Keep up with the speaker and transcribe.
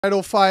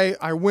Title fight,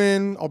 I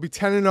win. I'll be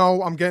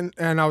 10-0.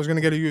 And I was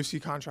gonna get a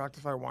UFC contract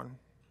if I won.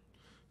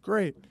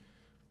 Great.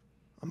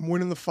 I'm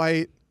winning the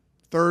fight.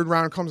 Third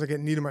round comes, I get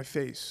knee to my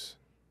face.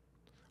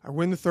 I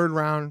win the third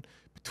round.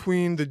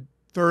 Between the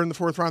third and the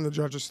fourth round, the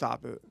judges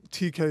stop it.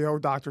 TKO,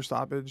 doctor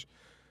stoppage.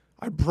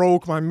 I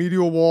broke my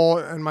medial wall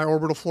and my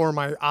orbital floor.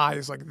 My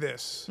eyes like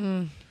this.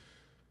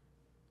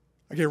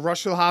 I get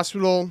rushed to the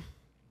hospital.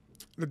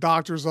 The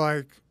doctor's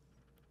like,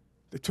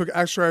 they took an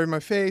X-ray of my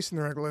face, and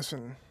they're like,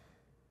 listen,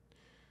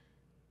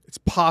 it's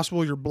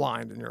possible you're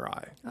blind in your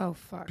eye. Oh,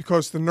 fuck.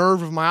 Because the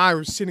nerve of my eye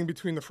was sitting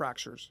between the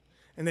fractures,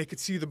 and they could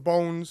see the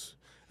bones.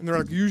 And they're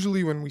like,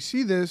 usually when we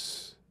see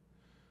this,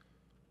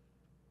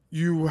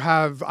 you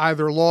have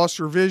either lost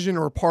your vision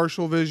or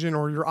partial vision,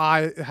 or your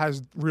eye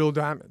has real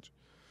damage.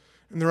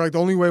 And they're like, the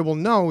only way we'll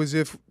know is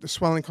if the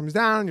swelling comes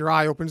down, your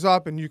eye opens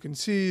up, and you can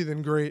see,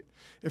 then great.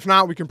 If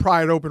not, we can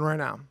pry it open right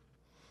now.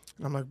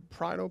 And I'm like,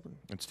 pry it open.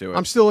 Let's do it.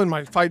 I'm still in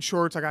my fight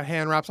shorts. I got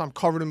hand wraps. I'm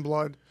covered in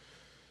blood.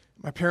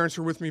 My parents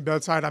are with me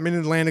bedside. I'm in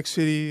Atlantic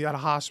City at a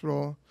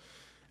hospital.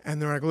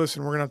 And they're like,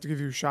 listen, we're going to have to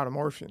give you a shot of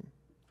morphine.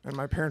 And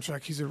my parents are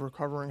like, he's a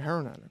recovering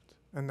heroin addict.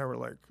 And they were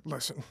like,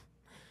 listen,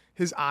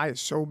 his eye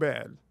is so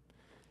bad.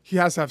 He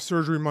has to have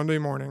surgery Monday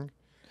morning.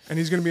 And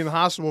he's going to be in the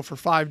hospital for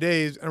 5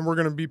 days. And we're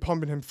going to be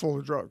pumping him full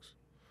of drugs.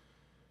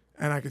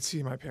 And I could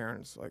see my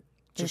parents like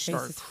just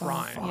start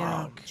crying.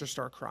 Yeah. Just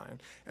start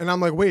crying. And I'm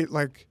like, wait,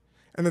 like,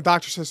 and the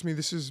doctor says to me,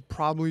 this is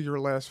probably your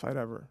last fight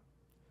ever.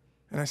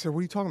 And I said, what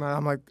are you talking about?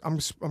 I'm like, I'm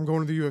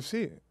going to the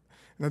UFC. And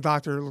the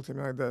doctor looked at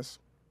me like this,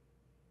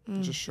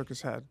 and just shook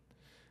his head.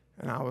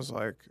 And I was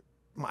like,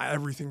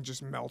 everything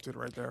just melted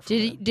right there.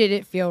 Did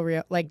it feel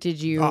real? Like, did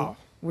you,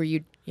 were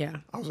you, yeah.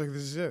 I was like,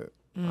 this is it.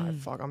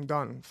 I'm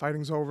done.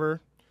 Fighting's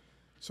over.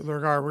 So they're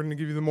like, all right, we're going to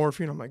give you the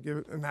morphine. I'm like, give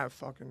it. And that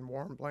fucking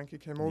warm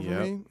blanket came over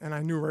me. And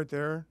I knew right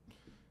there,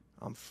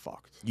 I'm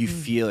fucked. You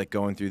feel it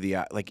going through the,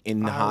 like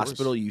in the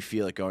hospital, you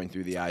feel it going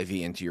through the IV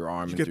into your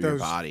arm and through your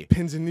body.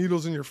 Pins and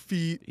needles in your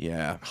feet.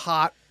 Yeah.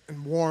 Hot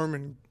and warm.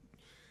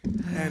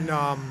 And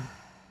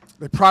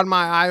they pried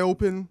my eye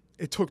open.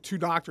 It took 2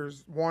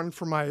 doctors, one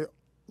for my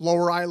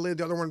lower eyelid,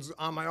 the other one's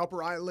on my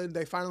upper eyelid.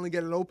 They finally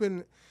get it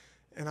open.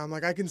 And I'm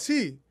like, I can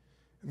see.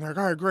 And they're like,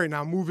 all right, great.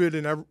 Now move it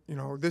in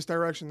this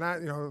direction,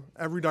 that,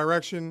 every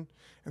direction.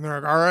 And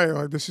they're like, all right,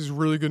 like, this is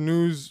really good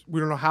news.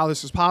 We don't know how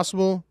this is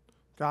possible.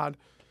 God.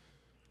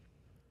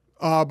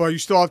 But you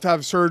still have to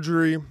have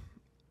surgery.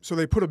 So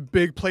they put a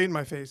big plate in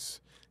my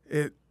face.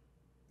 It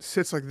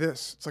sits like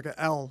this. It's like an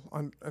L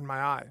in my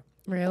eye.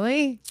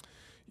 Really?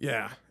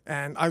 Yeah.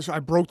 And I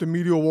broke the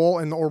medial wall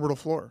and the orbital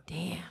floor.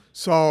 Damn.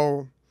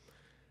 So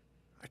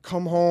I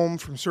come home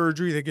from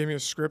surgery. They gave me a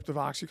script of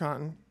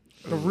OxyContin.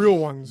 The real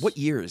ones. What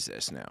year is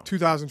this now?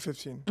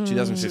 2015.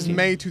 2015. This is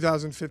May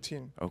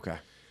 2015. Okay.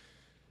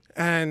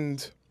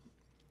 And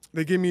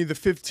they give me the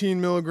 15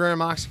 milligram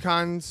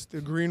OxyContins,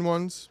 the green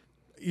ones.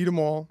 Eat them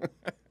all.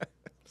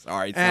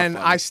 Sorry, it's and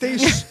not funny. I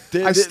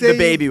stay the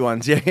baby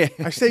ones. Yeah.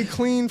 I stay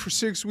clean for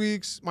 6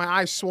 weeks. My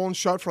eyes swollen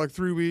shut for like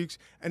 3 weeks,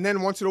 and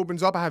then once it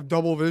opens up, I have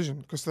double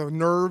vision because the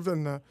nerve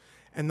and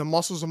the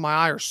muscles of my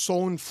eye are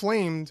so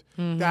inflamed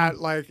that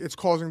like it's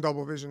causing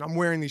double vision. I'm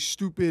wearing these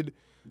stupid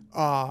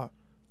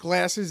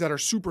glasses that are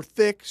super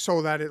thick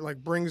so that it like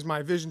brings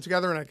my vision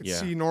together and I can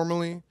see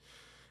normally.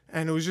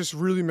 And it was just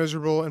really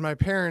miserable. And my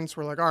parents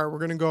were like, "All right, we're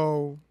gonna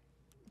go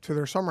to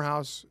their summer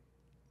house."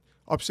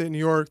 Upstate New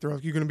York. They're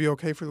like, "You gonna be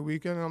okay for the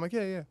weekend?" And I'm like,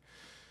 "Yeah."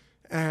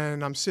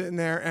 And I'm sitting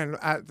there, and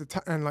at the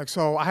time, and like,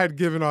 so I had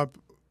given up,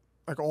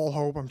 like, all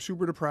hope. I'm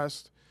super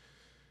depressed.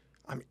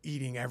 I'm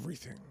eating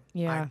everything.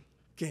 Yeah. I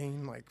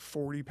gained like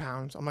 40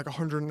 pounds. I'm like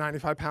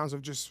 195 pounds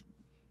of just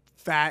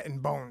fat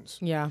and bones.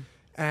 Yeah.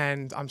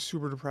 And I'm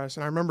super depressed.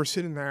 And I remember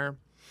sitting there.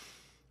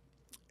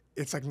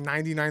 It's like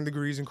 99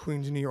 degrees in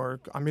Queens, New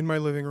York. I'm in my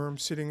living room,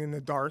 sitting in the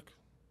dark.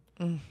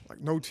 Like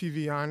no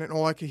TV on, and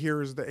all I could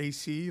hear is the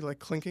AC like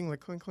clinking,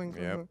 like clink, clink,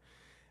 clink.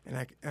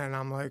 And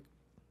I'm like,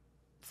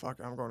 fuck,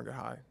 I'm going to get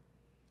high.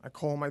 I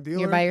call my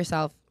dealer. You're by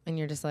yourself, and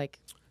you're just like,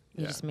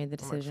 you just made the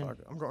decision. I'm like,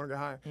 fuck it, I'm going to get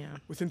high. Yeah.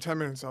 Within 10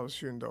 minutes, I was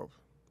shooting dope.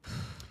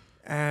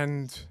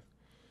 And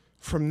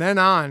from then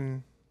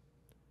on,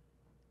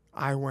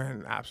 I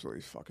went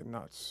absolutely fucking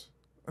nuts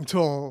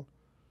until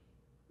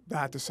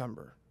that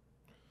December.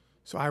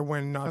 So I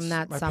went nuts. From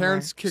that my summer.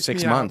 parents kicked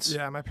 6 me months. out.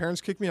 Yeah, my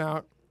parents kicked me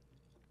out.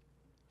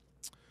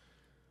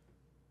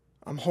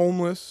 I'm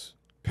homeless,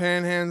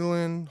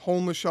 panhandling,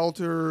 homeless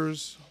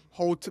shelters,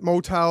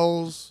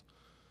 motels.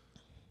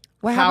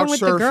 What happened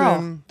with the girl?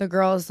 surfing. The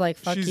girl's like,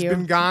 fuck you. She's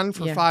been gone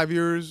for 5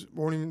 years.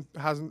 I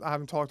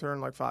haven't talked to her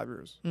in like 5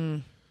 years.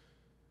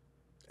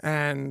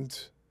 And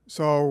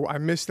so I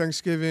miss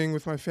Thanksgiving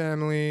with my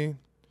family.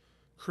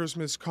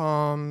 Christmas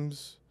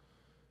comes.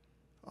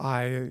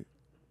 I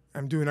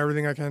am doing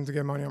everything I can to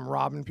get money. I'm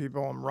robbing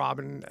people.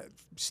 I'm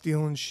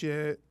stealing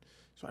shit.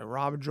 So I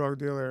rob a drug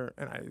dealer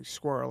and I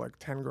score like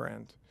 10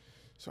 grand.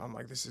 So I'm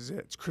like, this is it.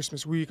 It's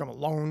Christmas week. I'm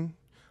alone.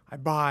 I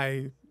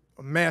buy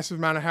a massive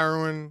amount of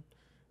heroin,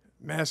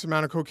 massive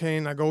amount of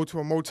cocaine. I go to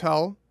a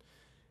motel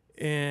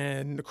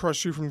in across the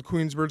street from the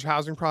Queensbridge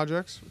housing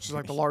projects, which is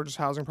like the largest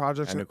housing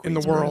projects in the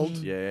Queensbridge. world.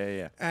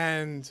 Yeah.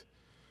 And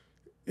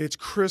it's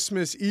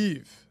Christmas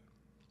Eve.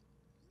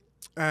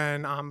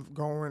 And I'm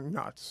going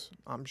nuts.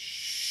 I'm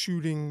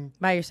shooting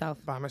by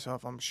yourself. By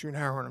myself. I'm shooting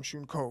heroin. I'm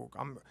shooting coke.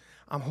 I'm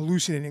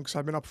hallucinating because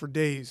I've been up for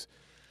days.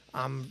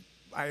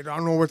 I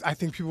don't know what. I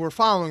think people are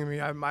following me.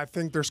 I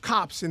think there's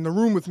cops in the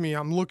room with me.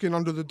 I'm looking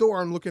under the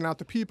door. I'm looking out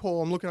the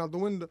peephole. I'm looking out the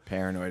window.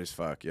 Paranoid as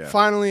fuck. Yeah.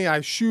 Finally,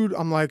 I shoot.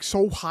 I'm like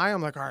so high.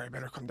 I'm like, all right, I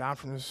better come down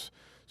from this.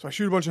 So I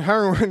shoot a bunch of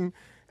heroin,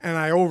 and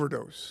I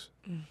overdose.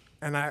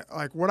 And I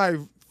like what I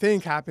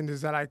think happened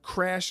is that I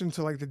crashed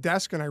into like the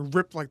desk and I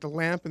ripped like the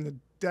lamp and the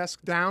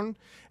desk down,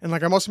 and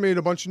like I must have made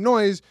a bunch of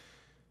noise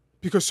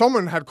because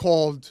someone had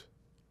called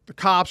the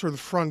cops or the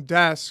front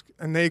desk,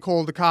 and they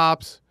called the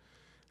cops,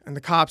 and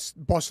the cops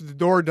busted the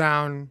door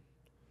down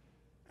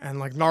and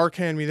like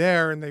Narcan me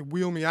there, and they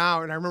wheel me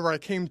out. And I remember I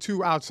came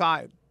to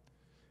outside.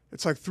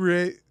 It's like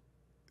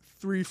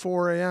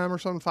 4 a.m. or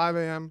something, 5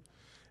 a.m.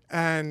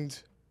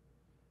 And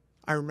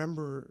I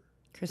remember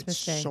Christmas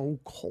it's Day. so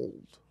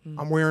cold.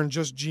 I'm wearing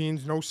just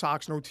jeans, no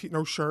socks,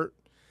 no shirt.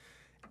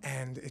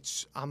 And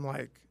I'm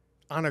like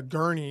on a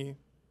gurney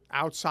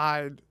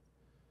outside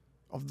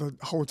of the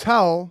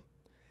hotel,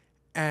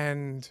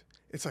 and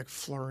it's like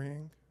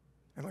flurrying,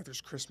 and like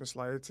there's Christmas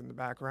lights in the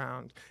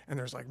background, and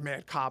there's like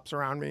mad cops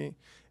around me,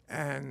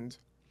 and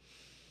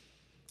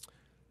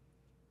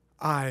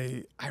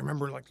I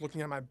remember like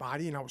looking at my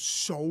body, and I was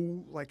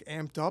so like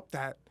amped up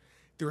that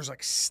there was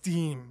like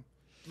steam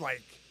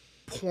like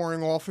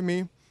pouring off of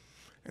me,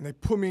 and they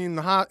put me in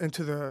the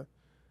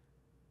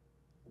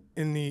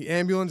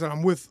ambulance, and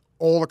I'm with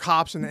all the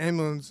cops in the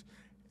ambulance,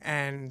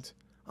 and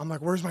I'm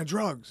like, where's my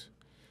drugs?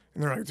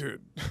 And they're like,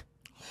 dude,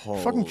 you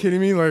fucking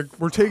kidding me? Like,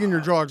 we're taking your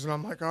drugs. And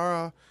I'm like,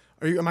 am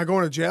I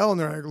going to jail? And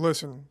they're like,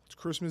 listen, it's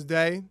Christmas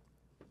Day.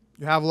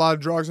 You have a lot of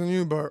drugs on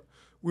you, but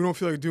we don't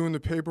feel like doing the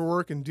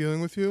paperwork and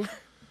dealing with you.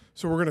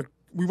 So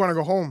we want to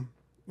go home.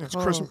 It's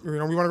Christmas, we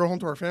want to go home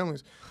to our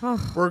families.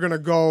 We're going to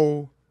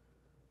go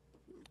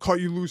cut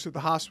you loose at the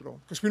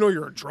hospital because we know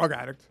you're a drug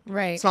addict.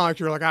 Right. It's not like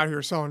you're like out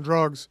here selling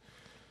drugs,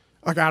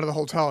 like out of the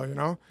hotel, you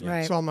know?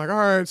 Right. So I'm like, all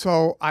right.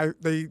 So I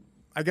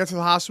get to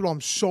the hospital. I'm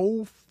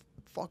so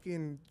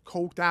fucking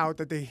coked out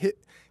that they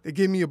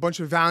give me a bunch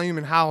of Valium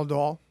and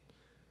Haldol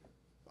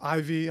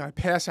IV. I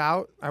pass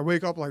out. I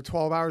wake up like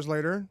 12 hours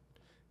later,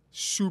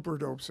 super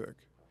dope sick.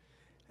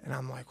 And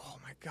I'm like, oh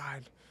my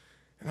God.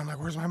 And I'm like,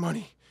 where's my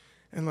money?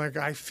 And like,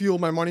 I feel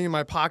my money in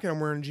my pocket.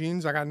 I'm wearing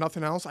jeans. I got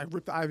nothing else. I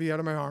ripped the IV out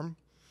of my arm,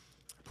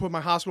 put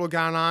my hospital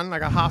gown on. I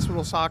got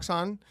hospital socks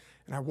on,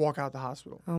 and I walk out the hospital.